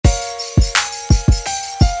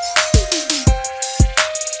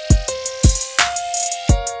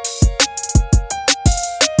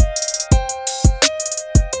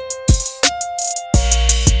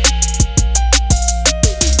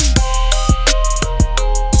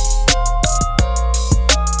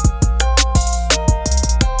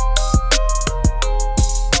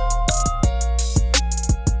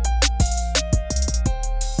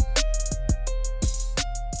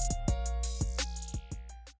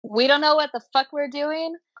We don't know what the fuck we're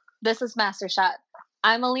doing. This is Master Shot.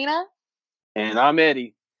 I'm Alina. And I'm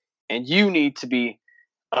Eddie. And you need to be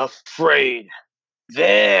afraid.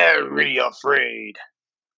 Very afraid.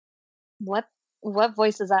 What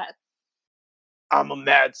voice is that? I'm a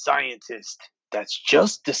mad scientist that's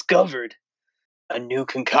just discovered a new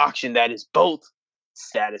concoction that is both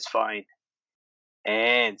satisfying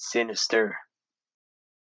and sinister.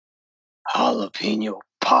 Jalapeno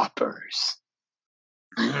poppers.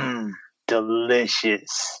 Mmm,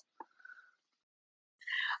 delicious.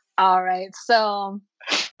 All right, so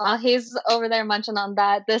while he's over there munching on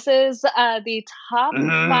that, this is the top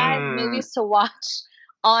 5 movies to watch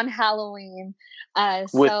on Halloween.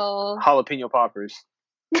 With jalapeno poppers.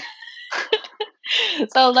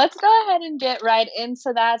 So let's go ahead and get right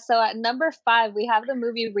into that. So at number 5, we have the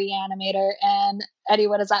movie Reanimator. And Eddie,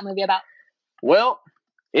 what is that movie about? Well,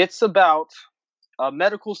 it's about a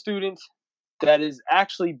medical student that is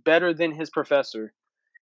actually better than his professor.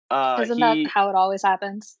 Isn't that how it always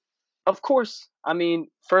happens? Of course. I mean,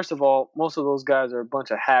 first of all, most of those guys are a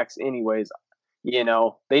bunch of hacks anyways. You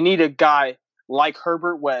know, they need a guy like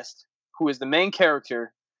Herbert West, who is the main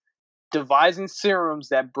character, devising serums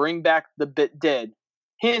that bring back the dead.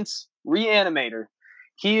 Hence, Reanimator.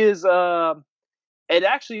 He is, it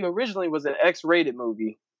actually originally was an X-rated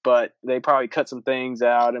movie, but they probably cut some things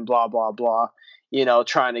out and blah, blah, blah, you know,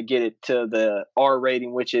 trying to get it to the R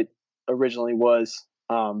rating, which it originally was,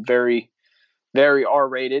 very, very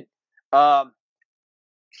R-rated.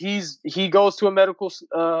 He goes to a medical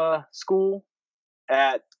school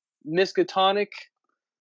at Miskatonic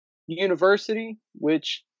University,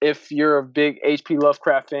 which, if you're a big H.P.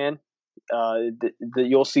 Lovecraft fan,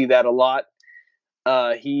 you'll see that a lot.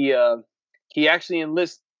 He actually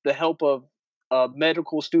enlists the help of a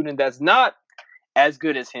medical student that's not as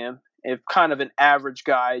good as him. If kind of an average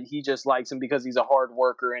guy, he just likes him because he's a hard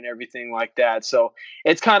worker and everything like that. So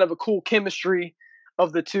it's kind of a cool chemistry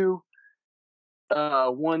of the two.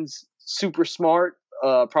 One's super smart,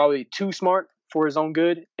 probably too smart for his own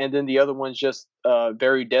good, and then the other one's just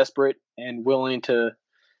very desperate and willing to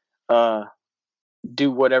do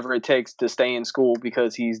whatever it takes to stay in school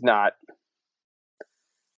because he's not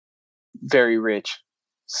very rich.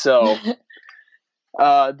 So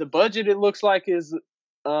the budget, it looks like, is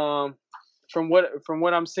from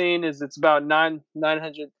what I'm seeing, is it's about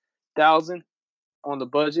 900,000 on the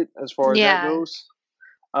budget as far as that goes.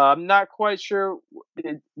 I'm not quite sure.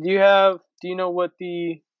 Do you know what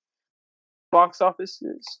the box office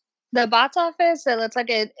is? The box office, it looks like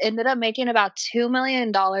it ended up making about $2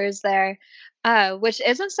 million there, which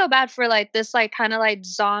isn't so bad for like this like kind of like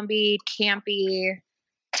zombie campy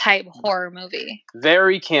type horror movie.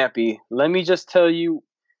 Very campy. Let me just tell you,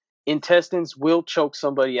 intestines will choke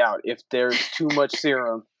somebody out if there's too much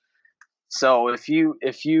serum. So if you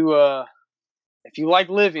like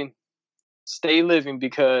living, stay living,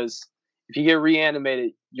 because if you get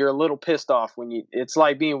reanimated, you're a little pissed off it's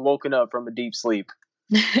like being woken up from a deep sleep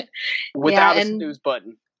without a snooze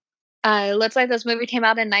button. It looks like this movie came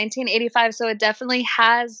out in 1985, so it definitely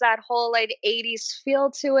has that whole like 80s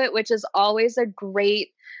feel to it, which is always a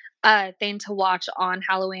great thing to watch on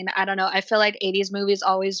Halloween. I don't know. I feel like 80s movies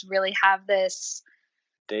always really have this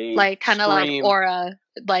like kind of like aura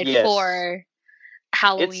for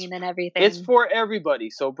Halloween and everything. It's for everybody.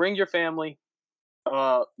 So bring your family.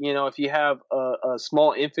 You know, if you have a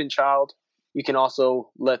small infant child, you can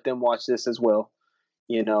also let them watch this as well.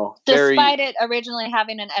 You know, despite it originally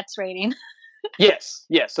having an X rating. yes,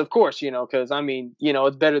 of course. You know, because I mean, you know,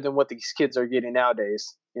 it's better than what these kids are getting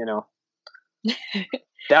nowadays. You know,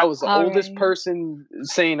 that was the oldest person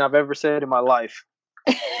saying I've ever said in my life,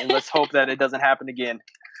 and let's hope that it doesn't happen again.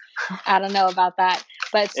 I don't know about that,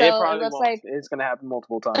 but so it looks like it's going to happen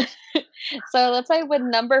multiple times. So it looks like with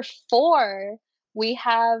number 4, we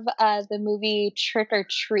have the movie Trick or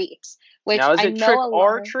Treat, which now, is it Trick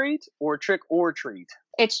or Treat or Trick or Treat?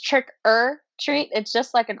 It's Trick or Treat. It's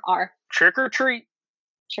just like an R. Trick or Treat.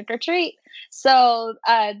 Trick or Treat. So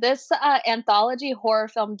this anthology horror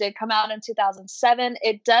film did come out in 2007.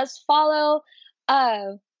 It does follow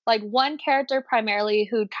like one character primarily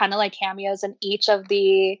who kind of like cameos in each of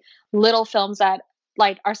the little films that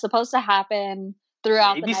like are supposed to happen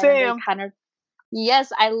throughout the night. Sam.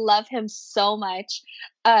 Yes, I love him so much.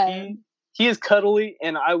 He is cuddly,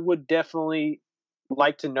 and I would definitely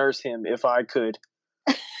like to nurse him if I could.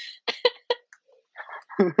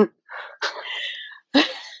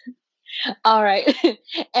 All right.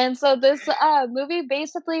 And so this movie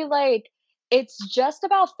basically like it's just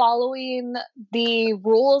about following the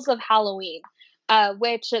rules of Halloween,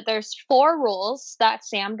 which there's 4 rules that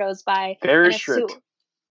Sam goes by. Very strict.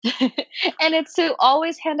 And it's to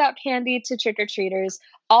always hand out candy to trick or treaters,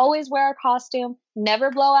 always wear a costume, never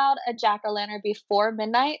blow out a jack o' lantern before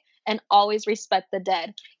midnight, and always respect the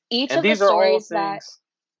dead. Each And of the these are all stories that, things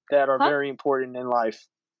that are huh? very important in life.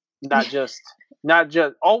 Not just not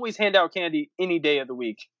just always hand out candy any day of the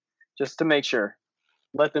week, just to make sure.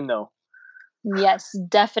 Let them know. Yes,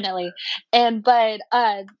 definitely. And but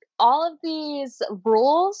all of these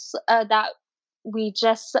rules that we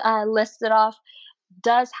just listed off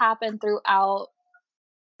does happen throughout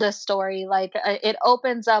the story. Like it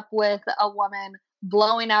opens up with a woman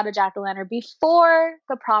blowing out a jack o' lantern before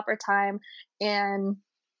the proper time, and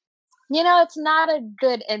it's not a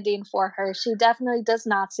good ending for her. She definitely does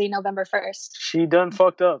not see November 1st. She done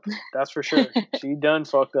fucked up. That's for sure. She done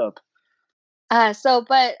fucked up.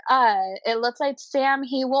 But it looks like Sam,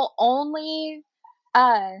 he will only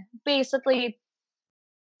uh basically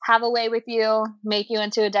have a way with you, make you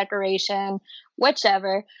into a decoration,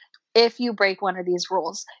 whichever, if you break one of these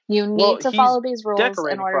rules. You Well, need to he's follow these rules in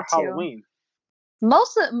decorating for order to. Halloween.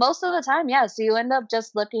 Most of the time, yes, you end up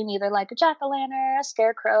just looking either like a jack-o'-lantern, a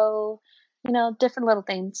scarecrow, different little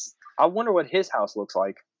things. I wonder what his house looks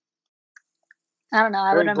like. I don't know,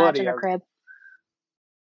 I would Very bloody. imagine a crib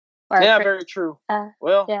or a Yeah, crypt. very true.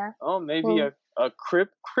 Well, Yeah. oh, maybe Well, a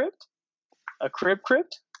crypt, a crib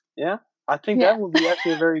crypt. Yeah, I think yeah. that would be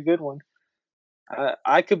actually a very good one.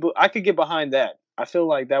 I could get behind that. I feel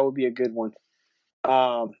like that would be a good one.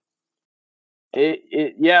 Um,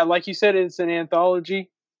 yeah, like you said, it's an anthology.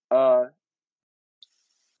 Uh,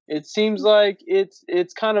 it seems like it's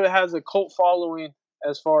kind of has a cult following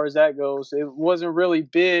as far as that goes. It wasn't really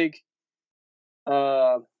big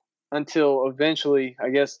uh, until eventually, I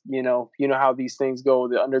guess you know how these things go.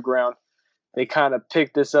 The underground, they kind of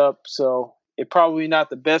picked this up, so it probably not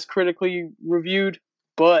the best critically reviewed,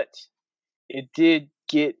 but it did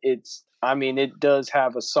get its. I mean, it does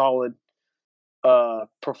have a solid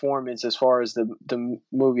performance as far as the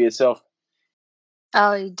movie itself.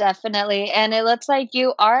 Oh, definitely. And it looks like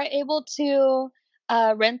you are able to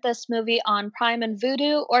rent this movie on Prime and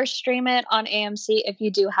Vudu or stream it on AMC if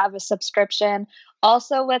you do have a subscription.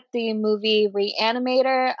 Also, with the movie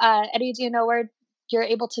Reanimator, Eddie, do you know where you're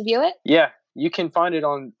able to view it? Yeah, you can find it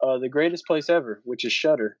on the greatest place ever, which is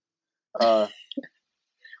Shutter. Uh,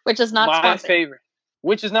 Which is not my sponsored. favorite,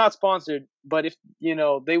 which is not sponsored, but if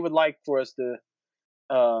they would like for us to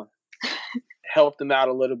uh, help them out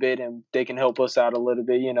a little bit, and they can help us out a little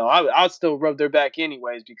bit, I'll still rub their back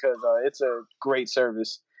anyways because it's a great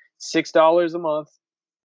service. $6 a month,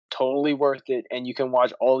 totally worth it, and you can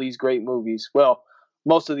watch all these great movies. Well,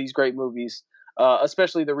 most of these great movies,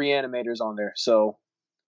 especially the Reanimators on there. So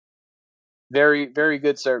very, very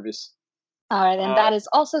good service. All right, and Uh, that is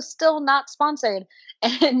also still not sponsored.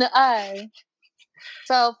 And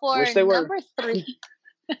so wish they were.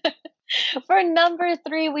 for number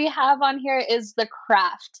three, we have on here is The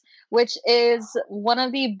Craft, which is one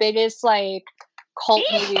of the biggest like cult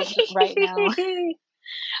movies right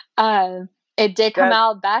now. It did come That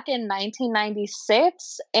out back in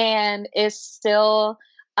 1996 and is still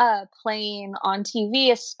playing on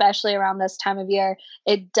TV, especially around this time of year.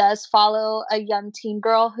 It does follow a young teen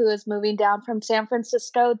girl who is moving down from San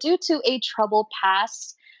Francisco due to a troubled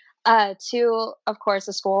past to, of course,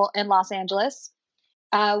 a school in Los Angeles.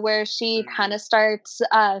 Where she kind mm, of starts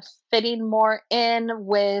fitting more in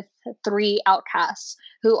with three outcasts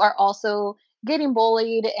who are also getting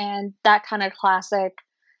bullied, and that kind of classic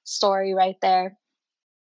story right there.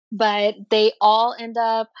 But they all end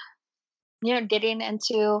up, getting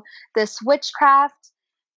into this witchcraft.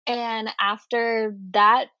 And after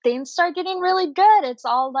that, things start getting really good. It's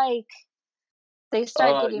all like they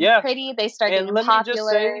start getting yeah, pretty, they start and getting let me just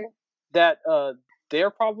say popular. that they're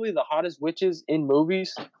probably the hottest witches in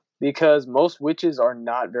movies because most witches are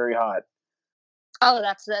not very hot. Oh,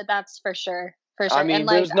 that's for I sure. And mean,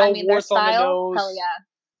 like, there's I no mean, their warts on the style, hell nose.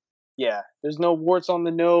 yeah. Yeah, there's no warts on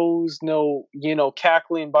the nose. No,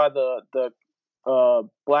 cackling by the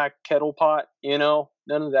black kettle pot.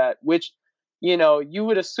 None of that. Which, you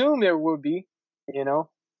would assume there would be.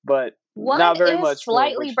 But One not very is much for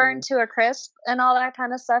slightly witch burned movies. to a crisp and all that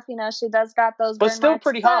kind of stuff. She does got those But burn still marks,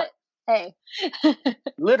 pretty hot. but hey.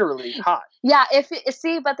 Literally hot. Yeah,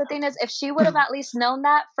 see, but the thing is, if she would have at least known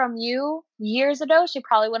that from you years ago, she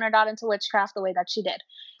probably wouldn't have got into witchcraft the way that she did.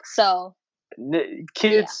 So, yeah.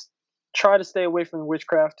 Kids, try to stay away from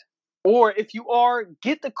witchcraft. Or if you are,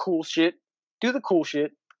 get the cool shit. Do the cool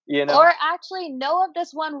shit. Or actually know of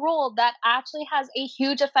this one rule that actually has a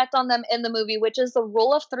huge effect on them in the movie, which is the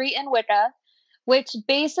rule of three in Wicca, which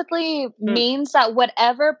basically Hmm. means that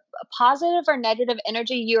whatever positive or negative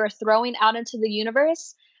energy you are throwing out into the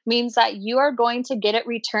universe, means that you are going to get it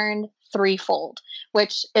returned threefold,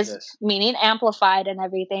 which is Yes. meaning amplified and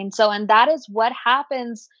everything. So, and that is what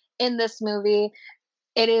happens in this movie.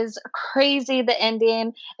 It is crazy, the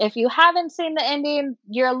ending. If you haven't seen the ending,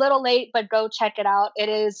 you're a little late, but go check it out. It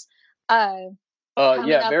is uh coming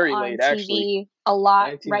Yeah, up very on late actually. TV a lot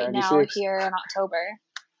right now 1996. here in October.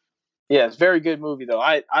 Yeah, it's a very good movie though.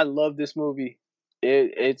 I love this movie.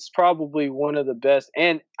 It's probably one of the best,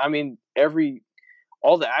 and I mean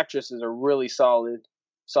all the actresses are really solid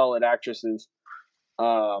actresses.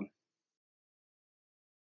 Um,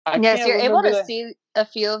 I Yes, can't you're able remember to that. see a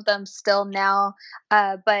few of them still now.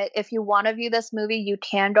 But if you want to view this movie, you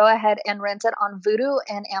can go ahead and rent it on Vudu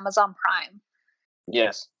and Amazon Prime.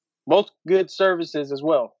 Yes, both good services as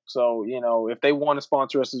well. So if they want to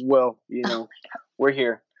sponsor us as well, we're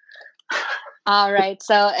here. All right.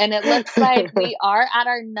 So, and it looks like we are at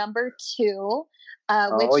our number two,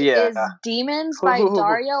 Oh which is yeah, Demons by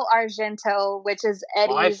Dario Argento, which is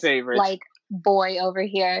my Eddie's favorite. like boy over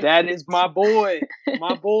here. That is my boy.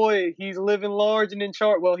 My boy. He's living large and in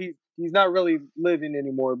charge. Well, he's not really living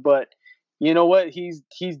anymore, but you know what? He's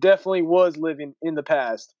definitely was living in the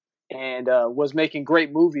past and was making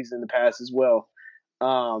great movies in the past as well.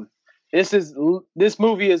 Um, this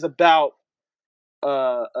movie is about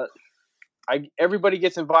uh, uh everybody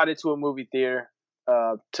gets invited to a movie theater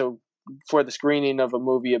to for the screening of a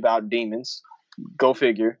movie about demons. Go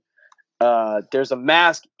figure. There's a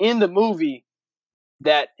mask in the movie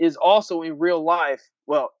that is also in real life,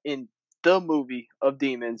 well, in the movie of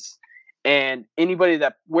demons, and anybody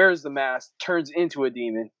that wears the mask turns into a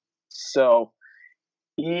demon. So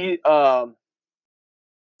he, so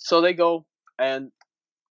they go and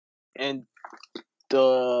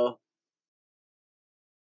the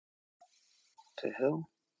hell.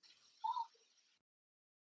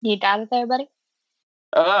 You got it there, buddy?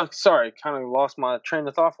 Sorry, kind of lost my train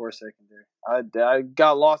of thought for a second there. I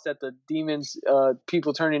got lost at the demons,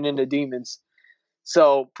 people turning into demons.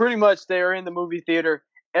 So pretty much they're in the movie theater.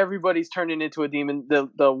 Everybody's turning into a demon.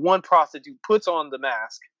 The one prostitute puts on the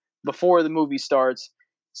mask before the movie starts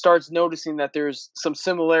noticing that there's some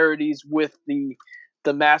similarities with the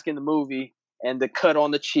mask in the movie and the cut on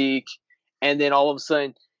the cheek, and then all of a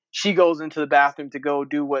sudden she goes into the bathroom to go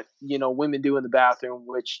do what women do in the bathroom,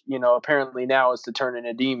 which apparently now is to turn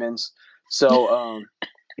into demons. So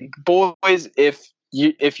boys, if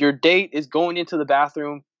your date is going into the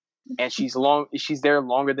bathroom and she's there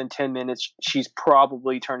longer than 10 minutes, she's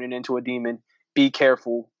probably turning into a demon. Be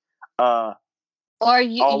careful. Or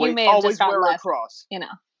you may have just Always got wear a left, cross. you know.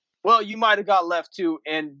 Well, you might have got left too,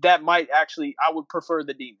 and that might actually, I would prefer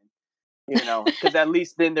the demon, because at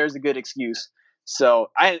least then there's a good excuse. So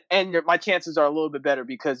my chances are a little bit better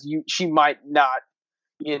because she might not,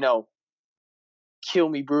 you know, kill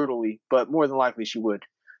me brutally, but more than likely she would.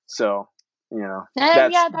 So, Yeah,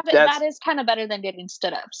 that that's is kind of better than getting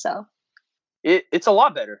stood up. So it's a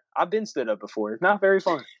lot better. I've been stood up before. It's not very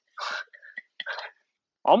fun.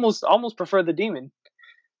 Almost prefer the demon.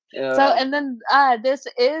 and then this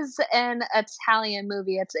is an Italian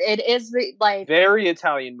movie. It is Very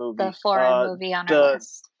Italian movie. the foreign movie on our the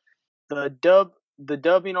list. the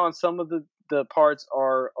dubbing on some of the parts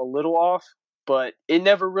are a little off, but it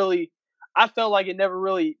never really. I felt like it never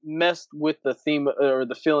really messed with the theme or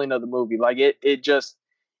the feeling of the movie. Like it just,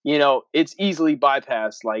 it's easily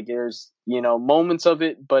bypassed. Like there's, moments of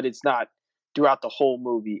it, but it's not throughout the whole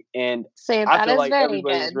movie. And See, I that feel is like very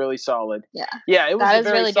everybody was good. really solid. Yeah, Yeah, it was that a is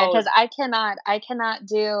very really good solid. because I cannot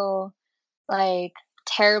do like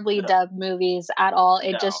terribly No, dubbed movies at all.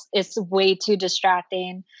 no. It's way too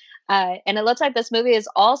distracting. And it looks like this movie is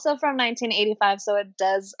also from 1985, so it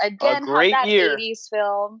does A again have great that year. 80s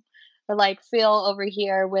film or like feel over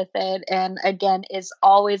here with it, and again is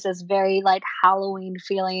always this very like Halloween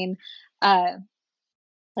feeling. Uh,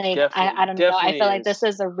 I don't know. I Definitely feel like this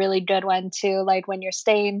is. is a really good one too. Like when you're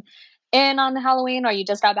staying in on Halloween or you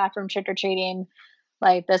just got back from trick or treating,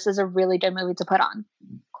 like this is a really good movie to put on.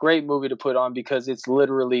 Great movie to put on because it's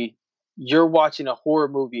literally you're watching a horror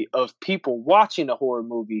movie of people watching a horror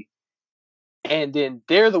movie, and then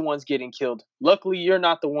they're the ones getting killed. Luckily, you're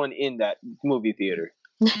not the one in that movie theater.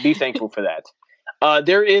 Be thankful for that.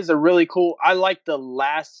 There is a really cool. I like the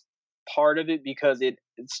last part of it because it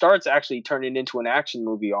starts actually turning into an action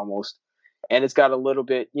movie almost, and it's got a little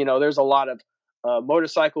bit. There's a lot of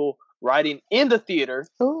motorcycle riding in the theater,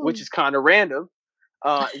 Ooh. which is kind of random,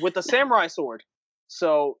 with a samurai sword.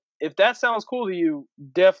 So if that sounds cool to you,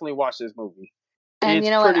 definitely watch this movie. And It's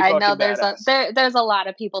you know what? pretty I know fucking badass. there's a lot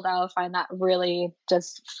of people that will find that really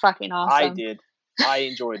just fucking I awesome. did. I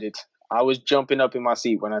enjoyed it. I was jumping up in my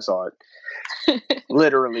seat when I saw it.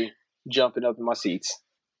 Literally jumping up in my seats.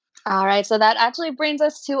 All right, so that actually brings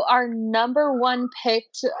us to our number one pick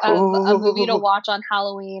of a movie to watch on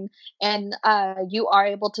Halloween, and you are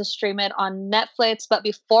able to stream it on Netflix. But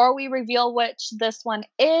before we reveal which this one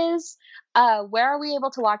is, where are we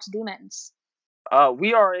able to watch Demons?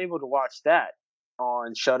 We are able to watch that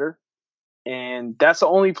on Shutter, and that's the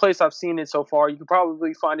only place I've seen it so far. You can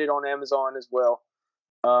probably find it on Amazon as well.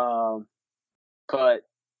 Um, but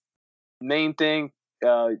main thing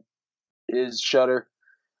is Shutter.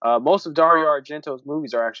 Most of Dario Argento's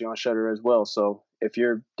movies are actually on Shutter as well. So if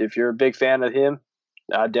you're a big fan of him,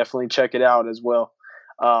 definitely check it out as well.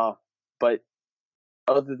 But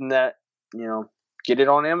other than that, get it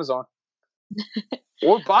on Amazon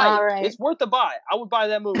or buy All it. right. It's worth the buy. I would buy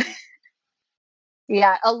that movie.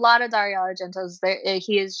 Yeah, a lot of Dario Argento's there.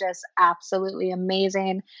 He is just absolutely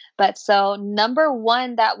amazing. But so number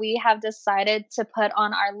one that we have decided to put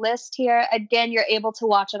on our list here, again, you're able to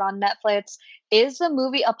watch it on Netflix, is the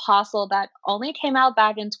movie Apostle that only came out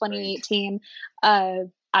back in Right. 2018.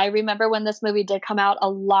 I remember when this movie did come out, a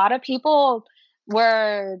lot of people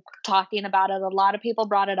were talking about it. A lot of people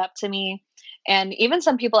brought it up to me. And even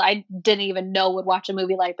some people I didn't even know would watch a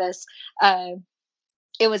movie like this. Uh,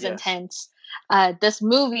 it was Yes. intense. This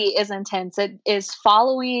movie is intense. It is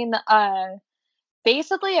following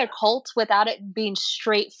basically a cult without it being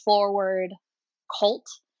straightforward cult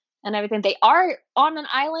and everything. They are on an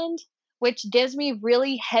island, which gives me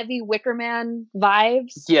really heavy Wicker Man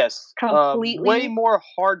vibes Yes. Way completely. more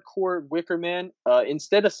hardcore Wicker Man.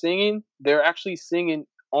 Instead of singing, they're actually singing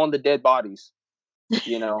on the dead bodies.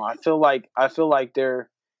 I feel like they're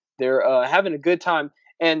having a good time,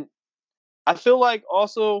 and I feel like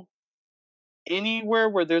also anywhere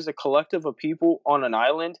where there's a collective of people on an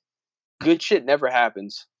island, good shit never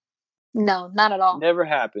happens. No, not at all. Never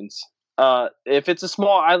happens. If it's a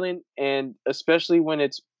small island, and especially when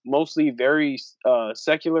it's mostly very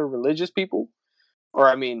secular religious people, or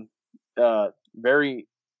I mean, very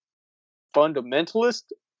fundamentalist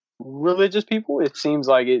religious people, it seems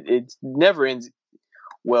like it never ends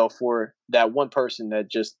well for that one person that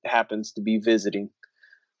just happens to be visiting.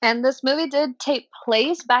 And this movie did take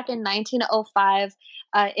place back in 1905.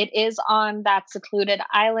 It is on that secluded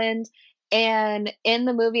island. And in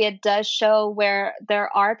the movie, it does show where there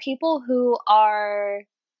are people who are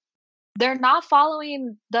they're not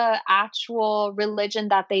following the actual religion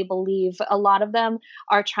that they believe. A lot of them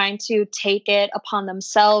are trying to take it upon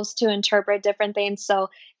themselves to interpret different things. So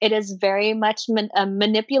it is very much a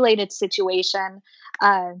manipulated situation.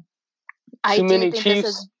 Uh, I Too do many think this is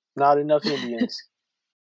chiefs, not enough Indians.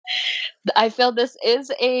 I feel this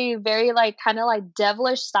is a very, like, kinda, like,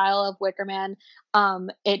 devilish style of Wicker Man.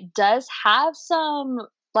 It does have some,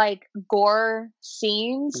 like, gore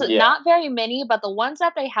scenes, Yeah, not very many, but the ones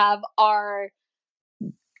that they have are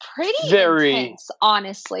pretty very, intense,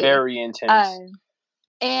 honestly. very intense. Um,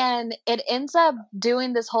 and it ends up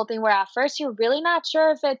doing this whole thing where at first you're really not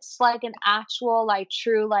sure if it's, like, an actual, like,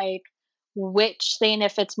 true, like, witch thing,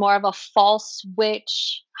 if it's more of a false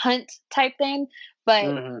witch hunt type thing, but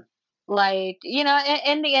Hmm. like, in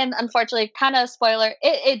the end, unfortunately, kinda spoiler,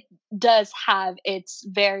 it does have its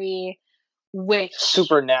very witch,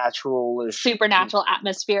 Supernatural-ish. supernatural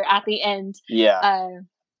atmosphere at the end, Yeah.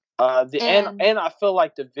 uh, The and and I feel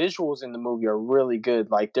like the visuals in the movie are really good.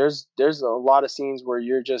 Like there's a lot of scenes where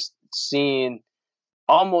you're just seeing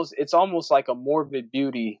almost it's almost like a morbid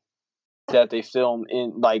beauty that they film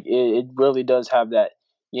in. Like it really does have that.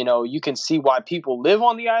 You can see why people live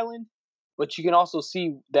on the island, but you can also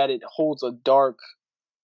see that it holds a dark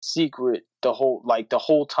secret the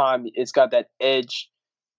whole time. It's got that edge.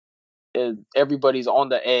 Everybody's on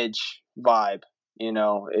the edge vibe.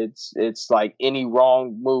 It's like any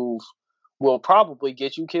wrong move will probably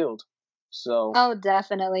get you killed. So oh,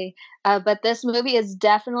 definitely, but this movie is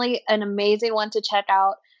definitely an amazing one to check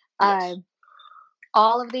out. Uh, yes,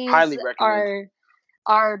 all of these highly recommend.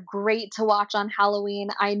 are great to watch on Halloween.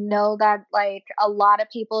 I know that like a lot of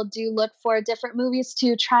people do look for different movies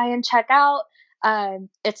to try and check out.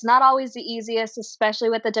 It's not always the easiest, especially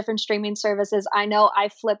with the different streaming services. I know I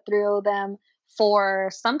flip through them for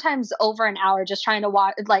sometimes over an hour just trying to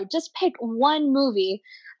watch, like just pick one movie.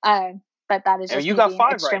 Uh, but that is And just you me got being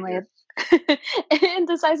five right extremely here.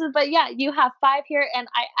 indecisive. But yeah, you have five here, and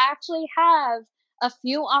I actually have a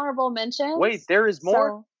few honorable Wait, mentions. there is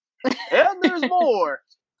more, So and there's more.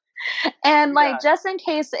 What and you like got? just in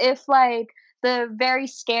case if like the very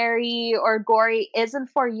scary or gory isn't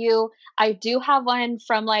for you, I do have one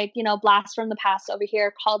from like, Blast from the Past over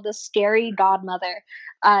here called The Scary Godmother.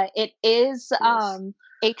 It is Yes.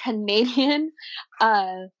 a Canadian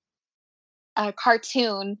uh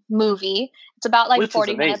cartoon movie. It's about like which is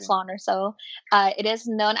 40 minutes amazing. long or so. It is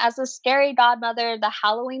known as The Scary Godmother, The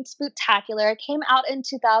Halloween Spooktacular. It came out in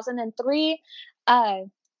 2003. Uh,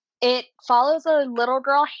 it follows a little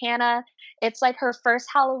girl, Hannah. It's like her first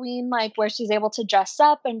Halloween, like where she's able to dress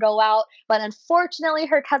up and go out. But unfortunately,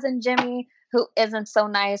 her cousin Jimmy, who isn't so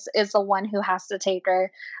nice, is the one who has to take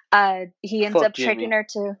her. He ends Fuck up tricking Jimmy. her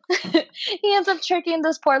to. He ends up tricking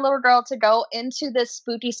this poor little girl to go into this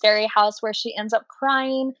spooky, scary house where she ends up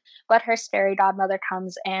crying. But her scary godmother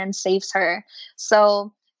comes and saves her.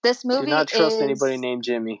 So this Do movie not trust anybody is named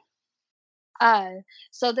Jimmy. uh,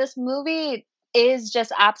 so this movie is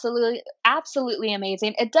just absolutely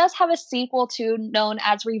amazing. It does have a sequel to known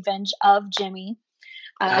as Revenge of Jimmy.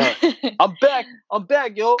 Uh, I'm back. I'm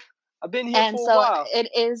back, yo. I've been here and for a so while.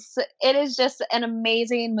 it is just an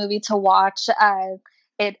amazing movie to watch.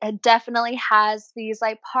 It definitely has these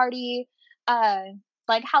uh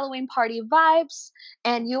like Halloween party vibes,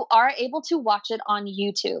 and you are able to watch it on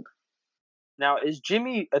YouTube. Now, is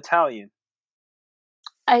Jimmy Italian?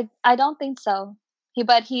 I don't think so. He is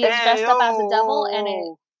Hey, dressed up as a devil, and it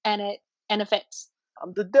oh, and it and it fits.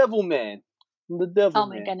 I'm the devil man. I'm the devil Oh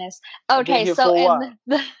my man. goodness. I've been Okay, here so for a in while.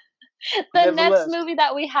 the Never next left. movie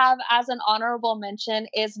that we have as an honorable mention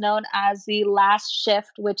is known as The Last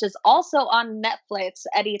Shift, which is also on Netflix.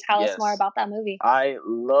 Eddie, tell us more Yes, about that movie. I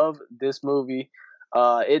love this movie.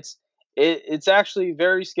 It's it's actually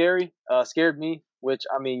very scary. Scared me, which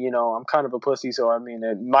I mean, I'm kind of a pussy, so I mean,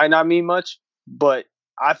 it might not mean much, but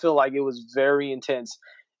I feel like it was very intense.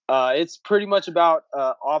 It's pretty much about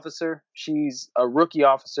officer. She's a rookie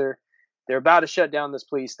officer. They're about to shut down this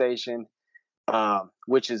police station,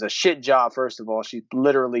 which is a shit job. First of all, she's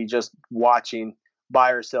literally just watching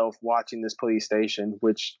by herself, watching this police station,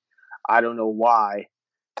 which I don't know why,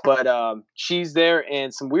 but she's there,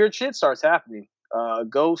 and some weird shit starts happening.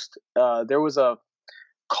 Ghost. There was a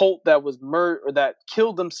cult that was or that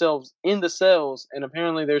killed themselves in the cells, and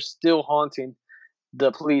apparently they're still haunting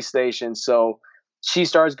the police station. So she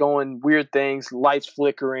starts going weird things, lights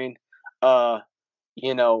flickering, uh,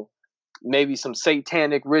 you know, maybe some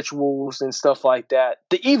satanic rituals and stuff like that.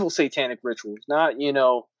 The evil satanic rituals, not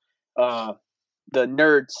uh, the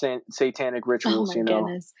nerd satanic Oh rituals, my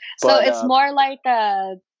goodness. So But it's more like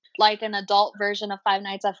an adult version of Five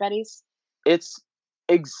Nights at Freddy's. it's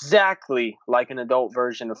exactly like an adult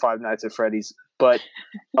version of Five Nights at Freddy's. But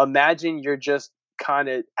imagine you're just kind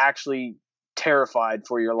of actually terrified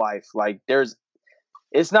for your life. Like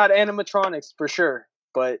it's not animatronics for sure,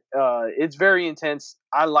 but it's very intense.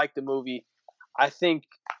 I like the movie. I think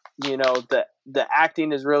the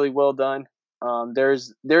acting is really well done. There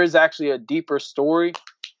is actually a deeper story.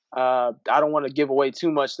 I don't want to give away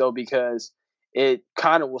too much though, because it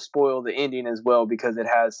kind of will spoil the ending as well, because it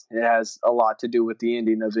has a lot to do with the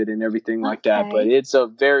ending of it and everything like that. But Okay. it's a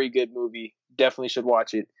very good movie. Definitely should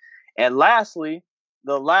watch it. And lastly,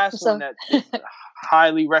 the last one So that is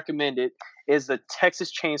highly recommended is the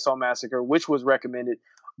Texas Chainsaw Massacre, which was recommended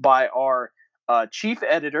by our chief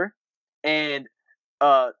editor and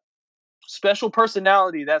uh, special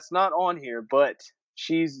personality that's not on here, but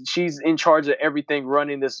she's in charge of everything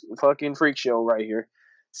running this fucking freak show right here.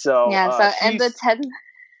 So yeah, so and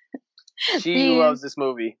she the loves this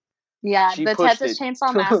movie. yeah, She the pushed Texas it.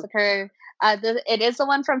 Chainsaw Massacre. It is the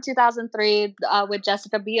one from 2003 with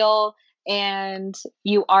Jessica Biel, and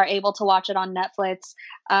you are able to watch it on Netflix.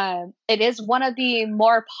 It is one of the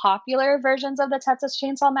more popular versions of the Texas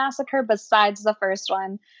Chainsaw Massacre, besides the first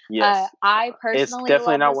one. Yes, I it's personally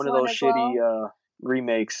definitely love not this one of one those as shitty well.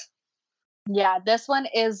 remakes. Yeah, this one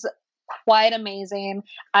is quite amazing.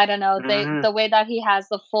 I don't know, Hmm. the way that he has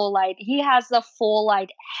the full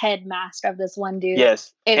head mask of this one dude.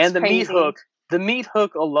 Yes, It's and crazy. the meat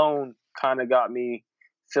hook alone kind of got me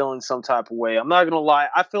feeling some type of way. I'm not gonna lie.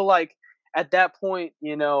 I feel like at that point,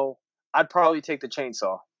 I'd probably take the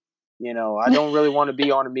chainsaw. I don't really want to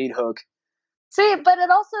be on a meat hook See, but it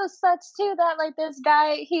also sucks too that this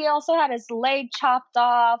guy, he also had his leg chopped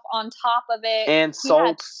off on top of it. and He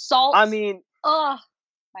had salt. salt. I mean, Oh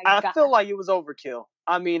my I god. feel like it was overkill.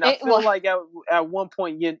 I mean, I It feel was like at one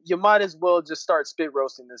point you might as well just start spit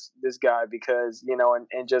roasting this guy, because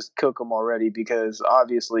and just cook him already, because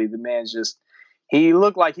obviously the man's just he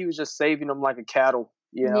looked like he was just saving him like a cattle.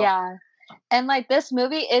 yeah. And this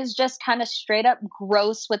movie is just kind of straight up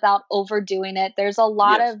gross without overdoing it. There's a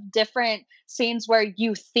lot Yes. of different scenes where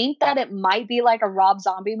you think that it might be like a Rob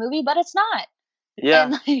Zombie movie, but it's not.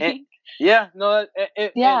 Yeah. And And yeah, no,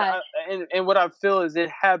 yeah. and what I feel is it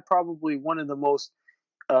had probably one of the most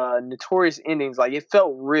notorious endings. Like, it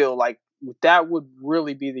felt real. Like, that would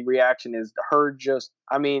really be the reaction, is her just.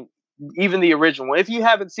 I mean, even the original one. If you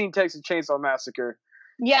haven't seen Texas Chainsaw Massacre,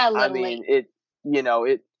 Yeah, a I little mean, late.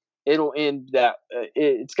 it'll end that.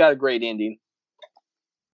 It's got a great ending.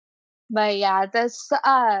 But yeah, this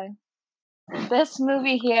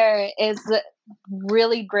movie here is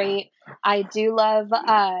really great. I do love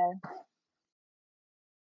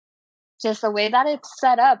just the way that it's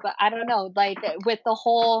set up. I don't know, like with the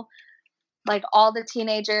whole like all the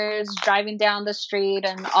teenagers driving down the street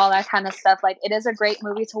and all that kind of stuff. Like it is a great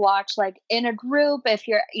movie to watch like in a group if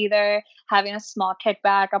you're either having a small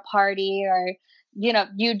kickback, a party, or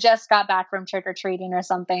you just got back from trick or treating or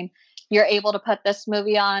something. You're able to put this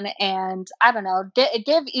movie on and I don't know,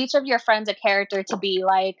 give each of your friends a character to be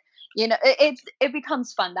like, it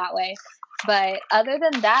becomes fun that way. But other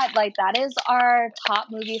than that, like that is our top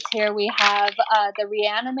movies here. We have The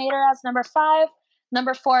Reanimator as number 5.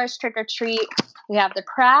 Number 4 is Trick or Treat. We have The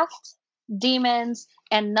Craft, Demons,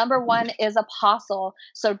 and number 1 is Apostle.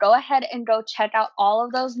 So go ahead and go check out all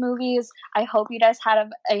of those movies. I hope you guys had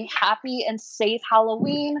a happy and safe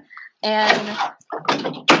Halloween. And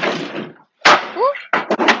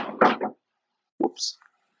Whoops.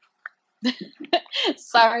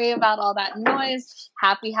 Sorry about all that noise.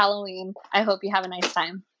 Happy Halloween. I hope you have a nice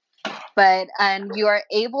time. But you are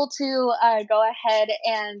able to go ahead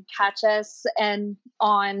and catch us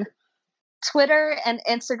on Twitter and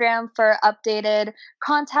Instagram for updated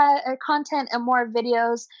content and more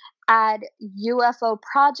videos at UFO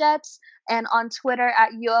Projects, and on Twitter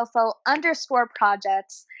at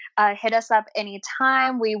UFO_projects. Hit us up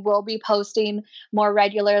anytime. We will be posting more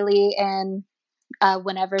regularly and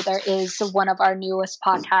whenever there is one of our newest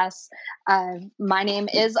podcasts. My name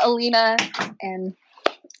is Alina, and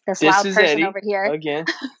this loud is person Eddie, over here. Again,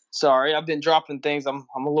 sorry, I've been dropping things. I'm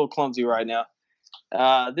a little clumsy right now.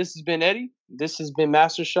 This has been Eddie. This has been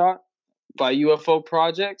Master Shot by UFO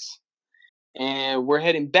Projects. And we're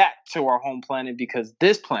heading back to our home planet because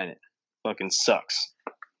this planet fucking sucks.